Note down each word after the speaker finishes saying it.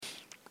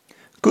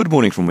Good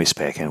morning from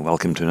Westpac and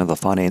welcome to another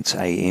Finance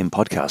AM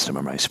podcast.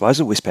 I'm Ray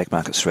Spicer, Westpac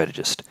Market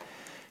Strategist.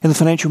 In the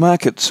financial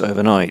markets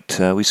overnight,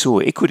 we saw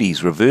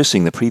equities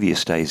reversing the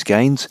previous day's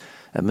gains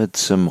amid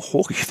some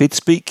hawkish Fed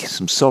speak,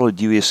 some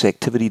solid US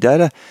activity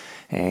data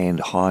and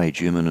high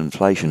German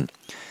inflation.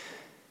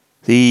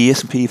 The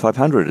S&P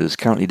 500 is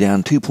currently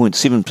down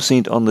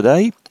 2.7% on the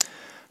day.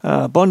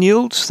 Bond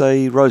yields,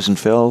 they rose and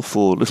fell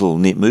for little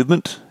net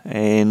movement,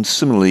 and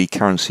similarly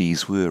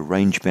currencies were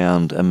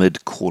range-bound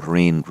amid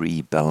quarter-end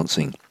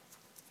rebalancing.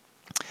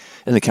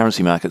 In the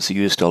currency markets, the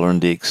US dollar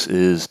index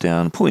is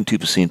down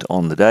 0.2%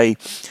 on the day.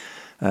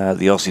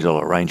 The Aussie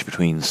dollar ranged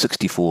between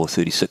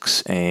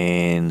 64.36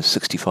 and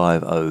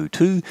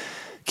 65.02.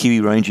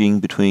 Kiwi ranging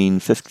between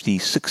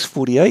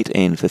 56.48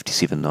 and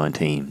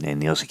 57.19,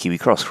 and the Aussie Kiwi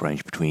cross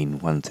ranged between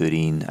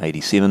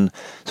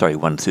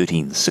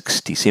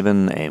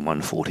 113.67 and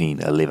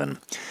 114.11.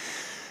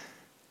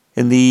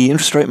 In the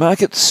interest rate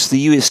markets, the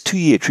US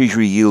 2-year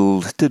Treasury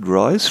yield did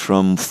rise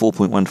from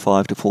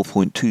 4.15 to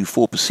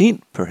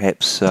 4.24%,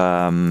 perhaps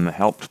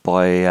helped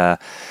by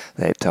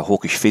that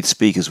hawkish Fed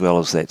speak as well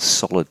as that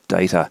solid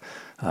data,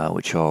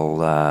 which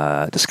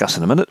I'll discuss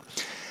in a minute.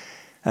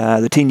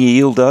 The 10-year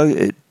yield, though,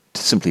 it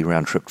simply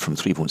round-tripped from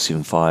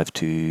 3.75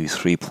 to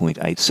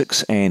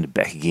 3.86 and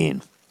back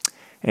again.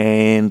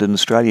 And in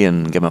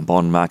Australian government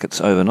bond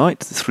markets overnight,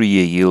 the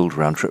 3-year yield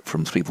round-tripped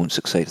from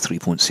 3.68 to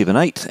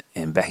 3.78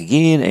 and back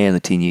again, and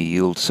the 10-year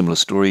yield, similar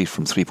story,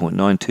 from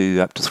 3.92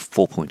 up to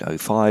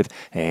 4.05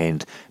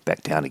 and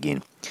back down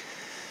again.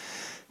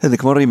 In the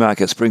commodity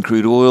markets, Brent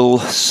crude oil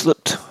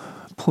slipped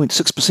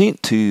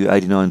 0.6% to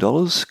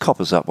 $89,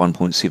 copper's up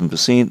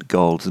 1.7%,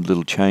 gold's a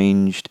little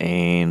changed,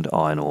 and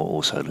iron ore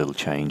also a little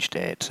changed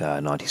at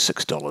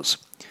 $96.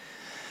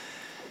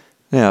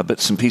 Now,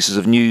 bits and pieces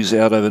of news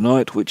out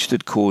overnight which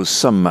did cause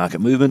some market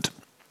movement.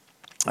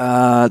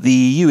 The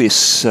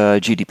US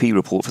GDP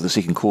report for the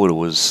second quarter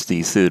was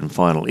the third and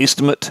final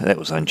estimate. That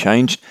was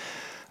unchanged.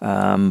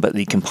 But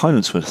the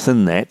components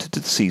within that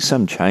did see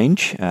some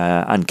change.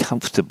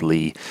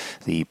 Uncomfortably,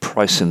 the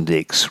price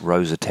index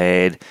rose a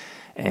tad,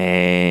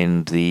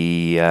 and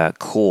the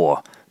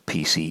core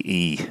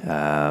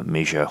PCE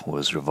measure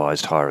was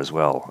revised higher as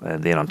well.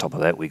 And then on top of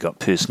that, we got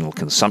personal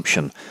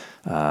consumption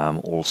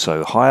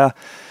also higher.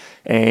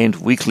 And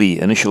weekly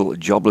initial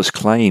jobless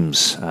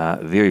claims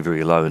very,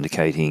 very low,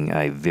 indicating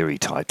a very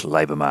tight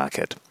labour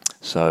market.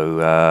 So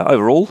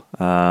overall,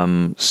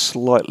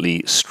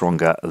 slightly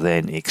stronger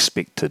than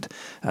expected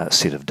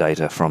set of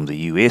data from the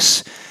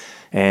US.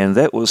 And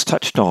that was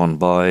touched on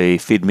by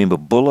Fed member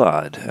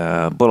Bullard.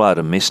 Bullard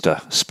and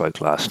Mester spoke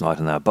last night,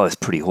 and they were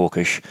both pretty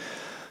hawkish.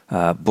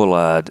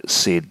 Bullard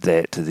said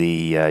that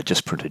the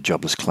just printed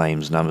jobless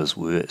claims numbers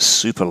were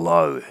super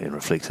low and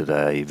reflected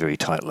a very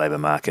tight labour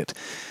market.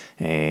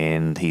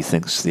 And he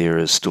thinks there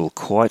is still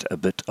quite a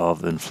bit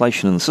of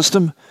inflation in the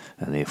system,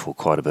 and therefore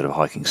quite a bit of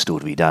hiking still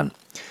to be done.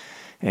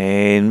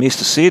 And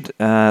Mester said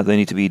they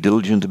need to be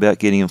diligent about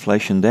getting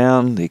inflation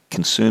down.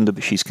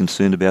 She's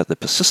concerned about the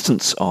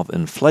persistence of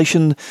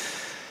inflation,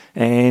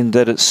 and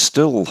that it's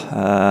still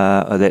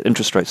that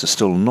interest rates are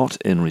still not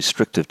in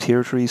restrictive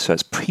territory. So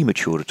it's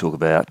premature to talk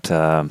about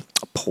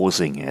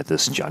pausing at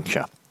this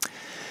juncture.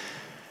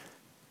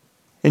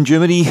 In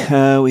Germany,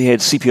 we had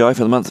CPI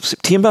for the month of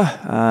September.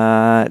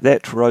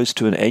 That rose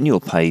to an annual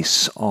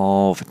pace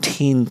of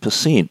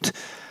 10%.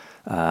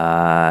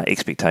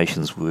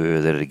 Expectations were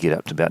that it would get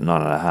up to about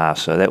 9.5%,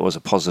 so that was a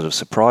positive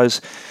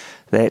surprise.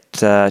 That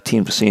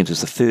 10%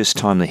 is the first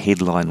time the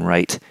headline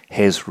rate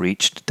has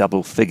reached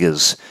double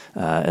figures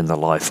in the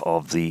life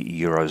of the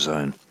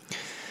Eurozone.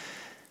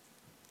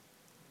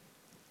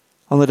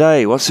 On the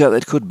day, what's out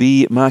that could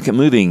be market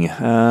moving?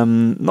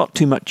 Not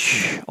too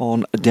much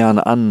on down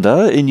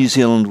under. In New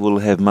Zealand, we'll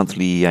have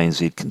monthly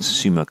ANZ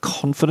consumer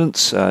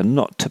confidence,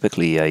 not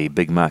typically a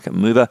big market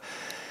mover.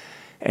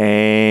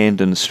 And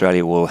in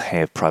Australia, we'll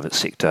have private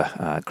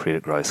sector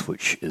credit growth,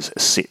 which is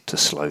set to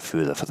slow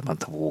further for the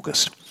month of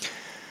August.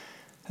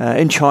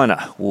 In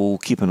China, we'll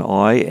keep an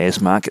eye, as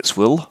markets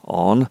will,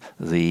 on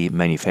the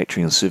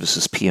manufacturing and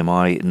services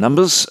PMI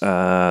numbers,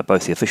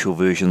 both the official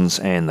versions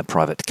and the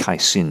private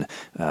Caixin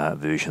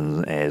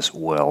version as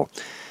well.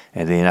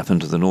 And then up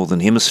into the Northern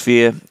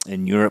Hemisphere,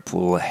 in Europe,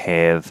 we'll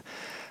have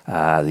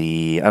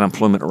the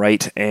unemployment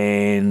rate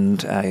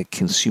and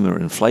consumer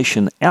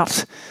inflation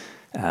out.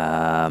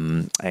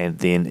 And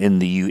then in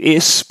the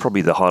US,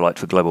 probably the highlight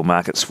for global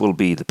markets will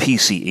be the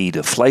PCE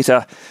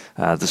deflator.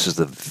 This is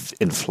the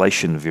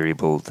inflation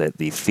variable that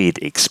the Fed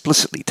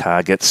explicitly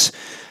targets.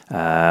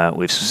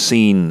 We've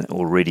seen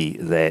already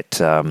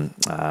that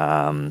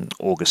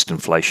August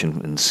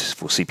inflation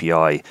for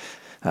CPI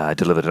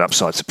delivered an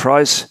upside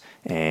surprise,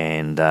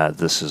 and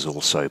this is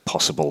also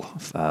possible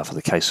for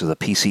the case of the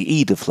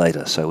PCE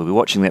deflator. So we'll be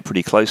watching that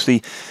pretty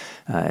closely,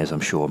 as I'm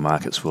sure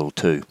markets will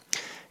too.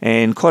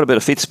 And quite a bit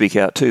of Fed speak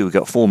out too. We've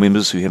got four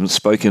members who haven't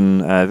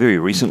spoken very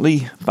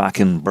recently: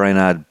 Barkin,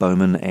 Brainard,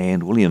 Bowman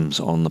and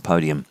Williams on the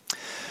podium.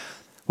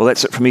 Well,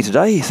 that's it from me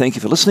today. Thank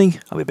you for listening.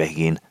 I'll be back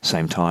again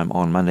same time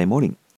on Monday morning.